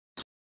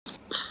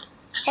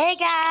Hey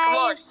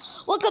guys,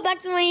 welcome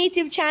back to my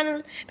YouTube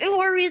channel.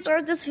 Before we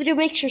start this video,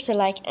 make sure to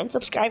like and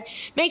subscribe.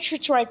 Make sure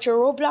to write your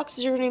Roblox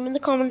username in the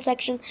comment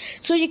section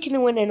so you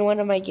can win in one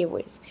of my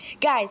giveaways.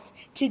 Guys,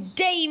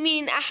 today me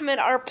and Ahmed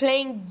are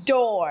playing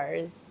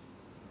doors.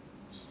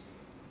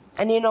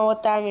 And you know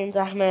what that means,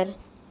 Ahmed?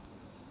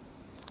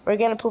 We're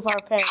gonna poop our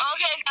pants.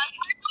 Okay guys,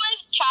 we're doing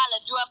a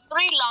challenge. We have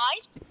 3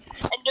 lives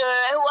and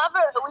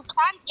whoever, we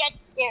can't get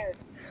scared.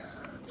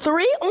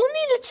 3?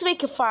 Only let's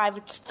make it 5.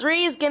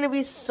 3 is gonna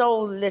be so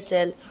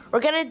little. We're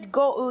gonna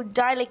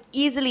die like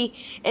easily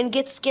and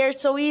get scared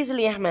so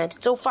easily, Ahmed.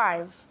 So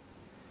 5.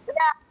 Yeah,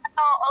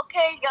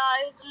 okay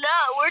guys.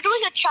 Now we're doing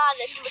a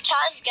challenge. We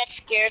can't get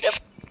scared. If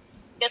we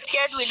get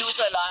scared, we lose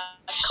our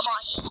lives. Come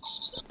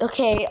on.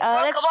 Okay,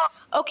 let's. Come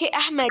on. Okay,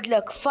 Ahmed,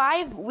 look,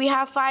 5. We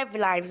have 5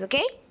 lives.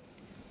 Okay.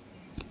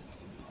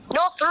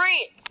 No,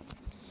 3.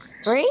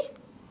 3?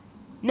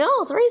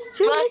 No, 3 is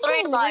too little.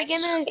 3 lives.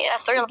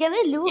 We're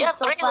gonna lose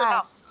so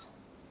fast.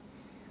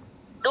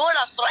 No,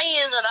 3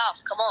 is enough.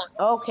 Come on.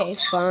 Okay,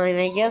 fine.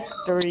 I guess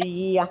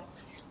 3.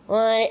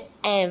 Whatever.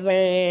 And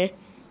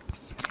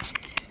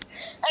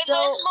So,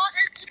 it's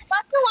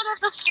one of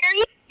the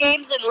scariest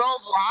games in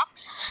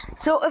Roblox.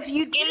 so if you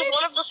This game is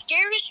one of the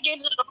scariest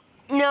games in Roblox.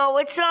 no,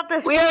 it's not the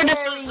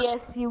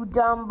scariest, you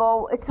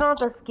Dumbo. It's not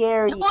the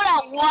scariest.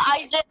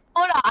 I said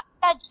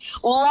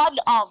one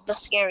of the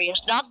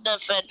scariest, not the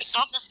it's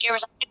not the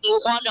scariest. I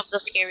think one of the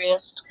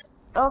scariest.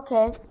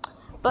 Okay,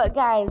 but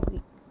guys,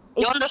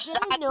 You understand?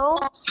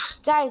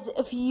 Guys,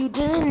 if you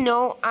didn't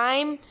know,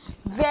 I'm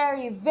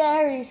very,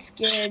 very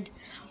scared.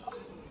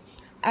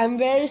 I'm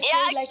very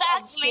scared, Yeah,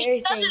 exactly. of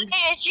scary things.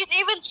 She's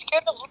even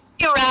scared of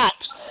Ricky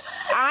Rat.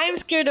 I'm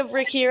scared of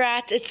Ricky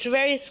Rat. It's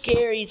very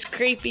scary. It's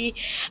creepy.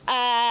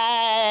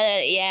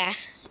 Yeah.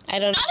 I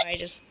don't know. I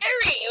just.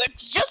 Scary.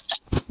 It's just.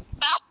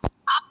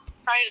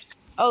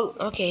 Oh,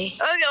 okay.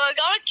 Okay, we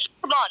gotta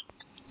keep them on.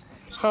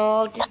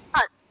 Hold.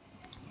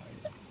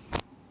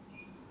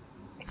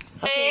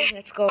 Okay,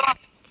 let's go.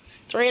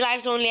 3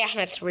 lives only,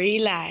 Ahmed. 3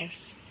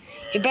 lives.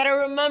 You better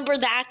remember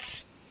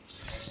that.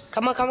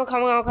 Come on.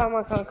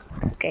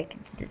 Okay.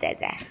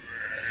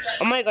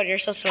 Oh my God, you're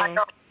so slow.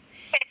 Guys,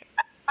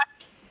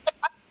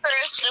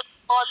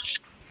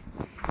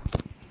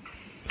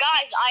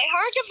 I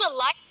heard if the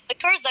light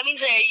flickers, that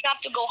means you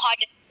have to go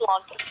hide in the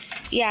closet.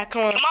 Yeah,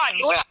 come on. Come on,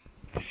 do it.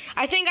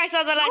 I think I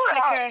saw the light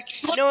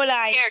flicker. No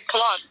lie. Scared,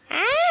 come on.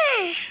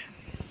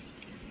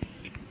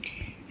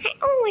 I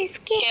always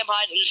scared. Okay, I'm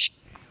hiding.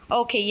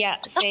 Okay, yeah,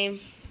 same.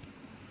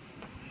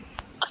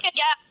 Okay,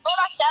 get out. Come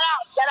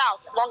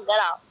on,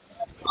 get out.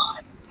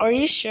 Are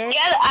you sure?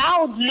 Get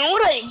out,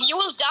 Noodle. You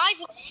will die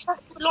for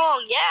too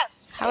long.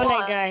 Yes. How will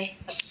I die?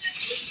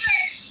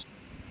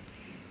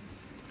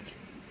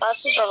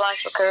 That's what the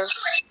life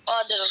occurs. Oh,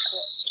 I didn't.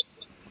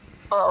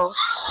 Uh-oh.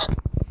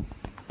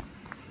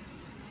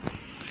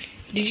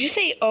 Did you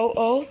say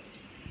oh?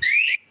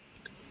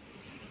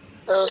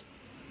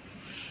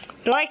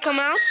 Do I come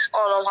out?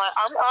 Oh no,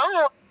 I'm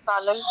not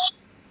calling.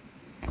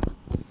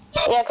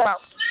 Yeah, come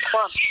out.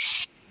 Come on.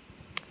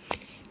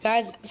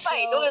 Guys, so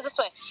Wait, do it this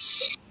way.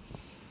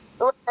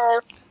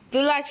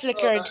 the light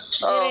flickered,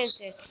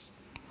 didn't it?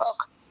 Oh.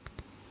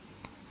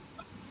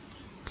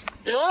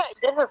 No, it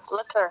didn't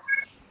flicker.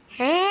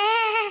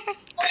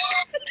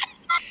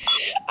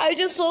 I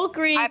just so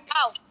creep. I'm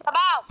out. Come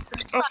out.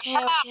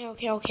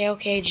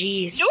 Okay,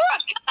 jeez.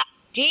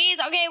 Jeez,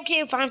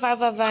 okay, fine. Don't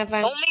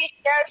be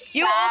scared.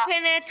 You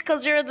open it,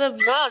 cause you're the...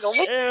 No, don't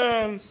be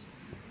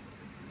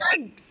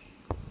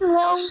Come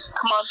on.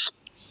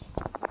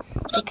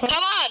 Okay.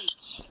 Come on.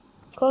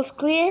 Close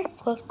clear,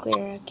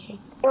 okay.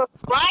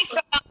 Lights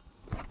are out.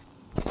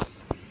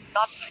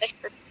 Not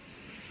flickered.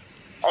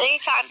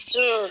 Anytime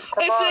soon.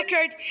 Come on.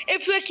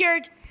 It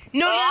flickered.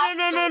 No.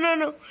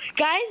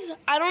 Guys,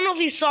 I don't know if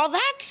you saw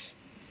that.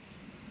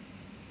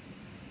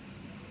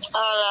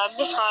 I'm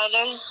just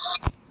hiding.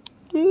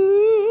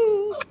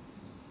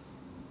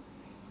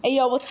 Hey,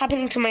 yo, what's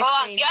happening to my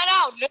screen? Get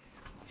out.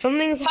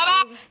 Something's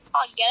happening. Come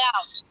on, get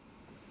out.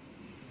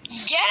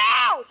 Get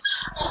out.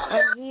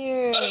 I'm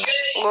here.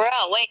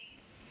 Bro, wait.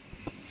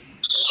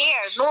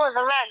 Here, there's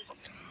a vent.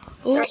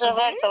 There's a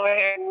vent over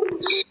here.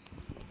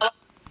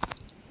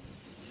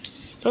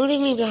 Don't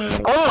leave me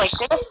behind. Oh my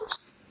goodness.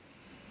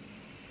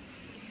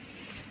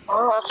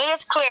 Oh, I think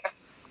it's clear.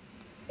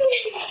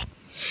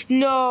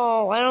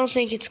 No, I don't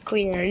think it's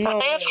clear. No. I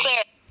think it's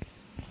clear.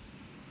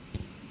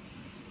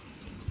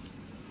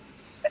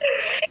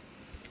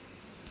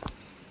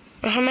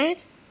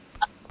 Ahmed?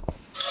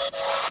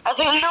 I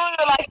think no,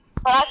 you're like,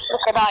 that's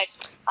the died.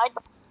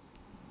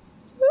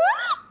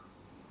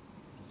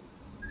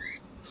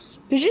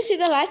 Did you see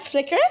the lights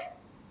flicker?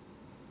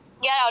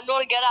 Get out, no,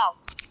 get out.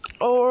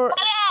 Or...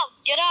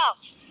 Get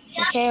out.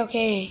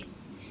 Okay.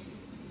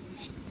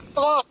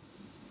 Come on.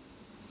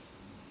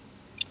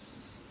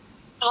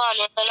 Come on,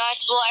 it's a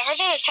nice floor. I heard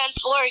on the 10th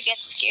floor it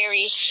gets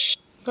scary.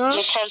 Huh?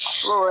 The 10th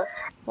floor.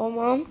 Oh,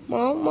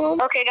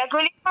 Mom. Okay, guys,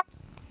 we need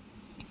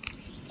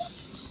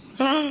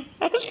I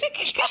don't think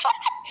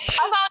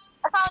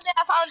I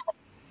found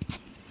it.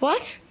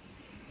 What?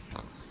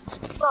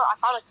 Oh, I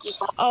found a key.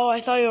 Come Oh,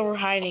 I thought you were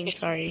hiding.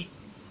 Sorry.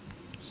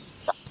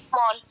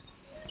 on.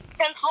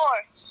 10th floor.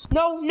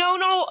 No, no,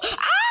 no.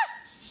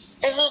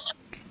 Ah! Is it?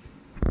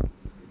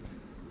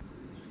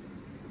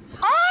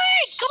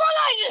 Alright, come on,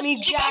 guys. Me,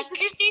 Did you guys Jack.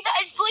 just see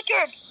that? It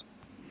flickered.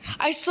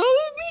 I saw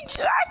me,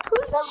 Jack.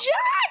 Who's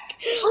Jack?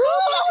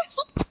 Oh, that was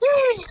so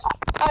scary.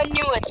 I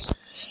knew it.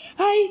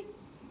 Hi.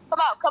 Come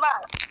out, come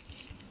out.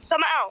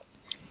 Come out.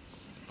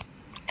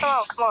 Come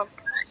on, come on.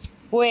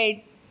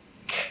 Wait.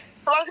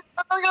 Come on,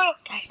 come on.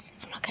 Guys,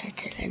 I'm not gonna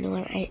tell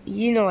anyone.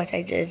 You know what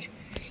I did.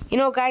 You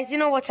know, guys, you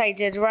know what I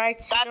did,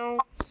 right? You know,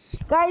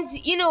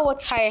 guys, you know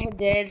what I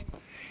did.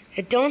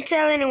 Don't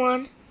tell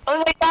anyone. Oh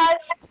my god.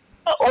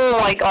 Oh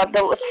my god,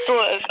 that was so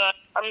good.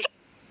 I'm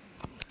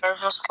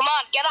nervous. Come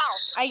on, get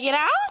out. I get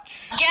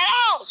out? Get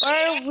out.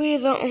 Why are we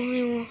the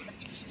only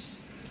ones?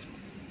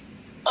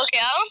 Okay,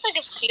 I don't think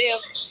it's clear.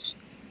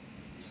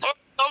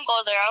 Don't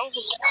go there. I don't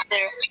think it's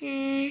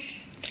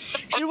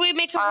clear. Should we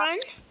make a run?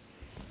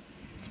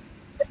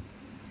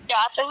 Yeah,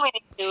 I think we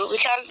need to. We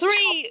can't.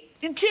 3,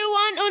 2,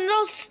 1, and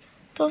those.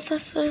 Go, go.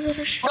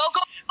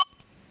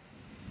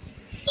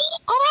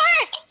 Go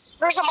back.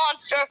 There's a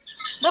monster.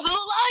 The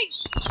blue light.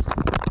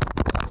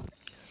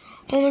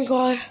 Oh my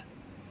god.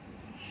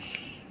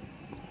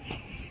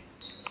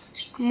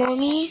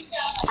 Mommy?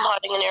 I'm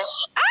hiding in here.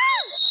 Ah!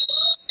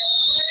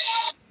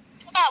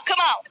 Come out, come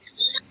out.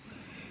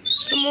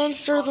 The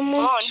monster, the Come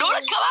on, monster. do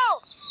it, come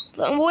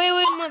out.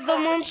 Wait, the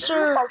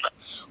monster.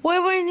 Wait,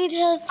 I need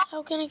health.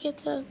 How can I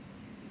get health?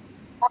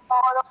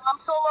 Oh, I'm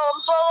solo.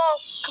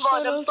 Come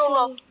on, I'm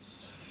solo.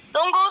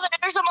 Don't go there.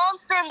 There's a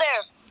monster in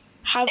there.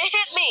 How, It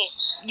hit me.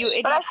 you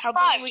idiot. But I How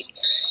about survived.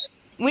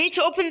 we need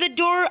to open the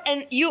door,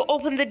 and you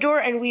open the door,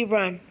 and we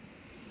run.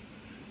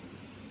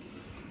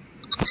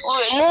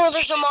 Oh, no,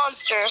 there's a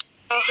monster.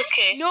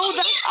 Okay. No,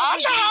 that's I how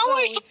don't know how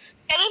we're it supposed goes. to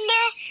get in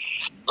there.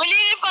 We need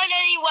to find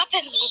any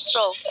weapons and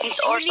stuff.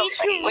 Or We need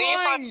something. to We need to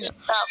run. find some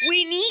stuff.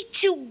 We need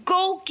to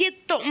go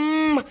get the.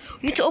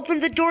 We need to open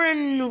the door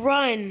and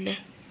run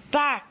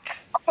back.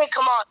 Okay,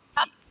 come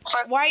on.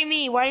 Why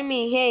me? Why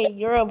me? Hey,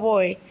 you're a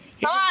boy.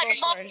 You Come on,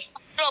 should go both- first.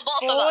 no,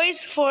 both of us.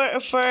 Boys for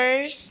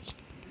first.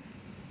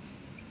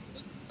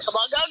 Come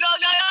on, go.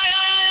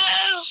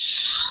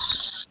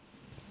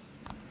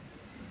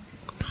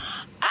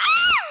 Ah!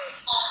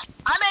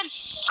 I'm in.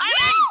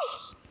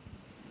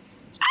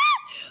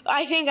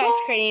 I think I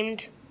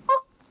screamed.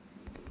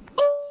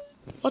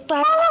 What the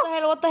hell? What the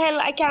hell? What the hell?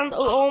 I can't.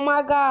 Oh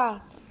my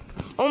god.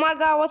 Oh my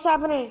god, what's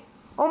happening?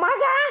 Oh my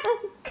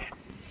god.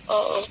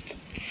 Uh-oh.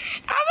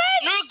 I'm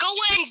in. No, go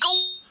in. Go.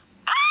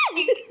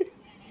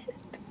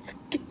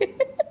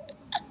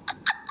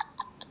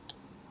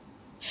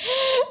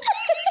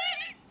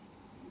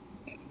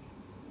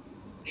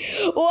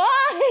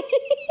 Why?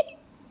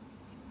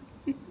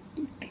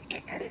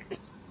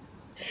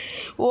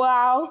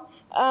 Wow.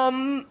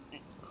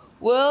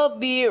 We'll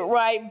be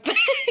right back.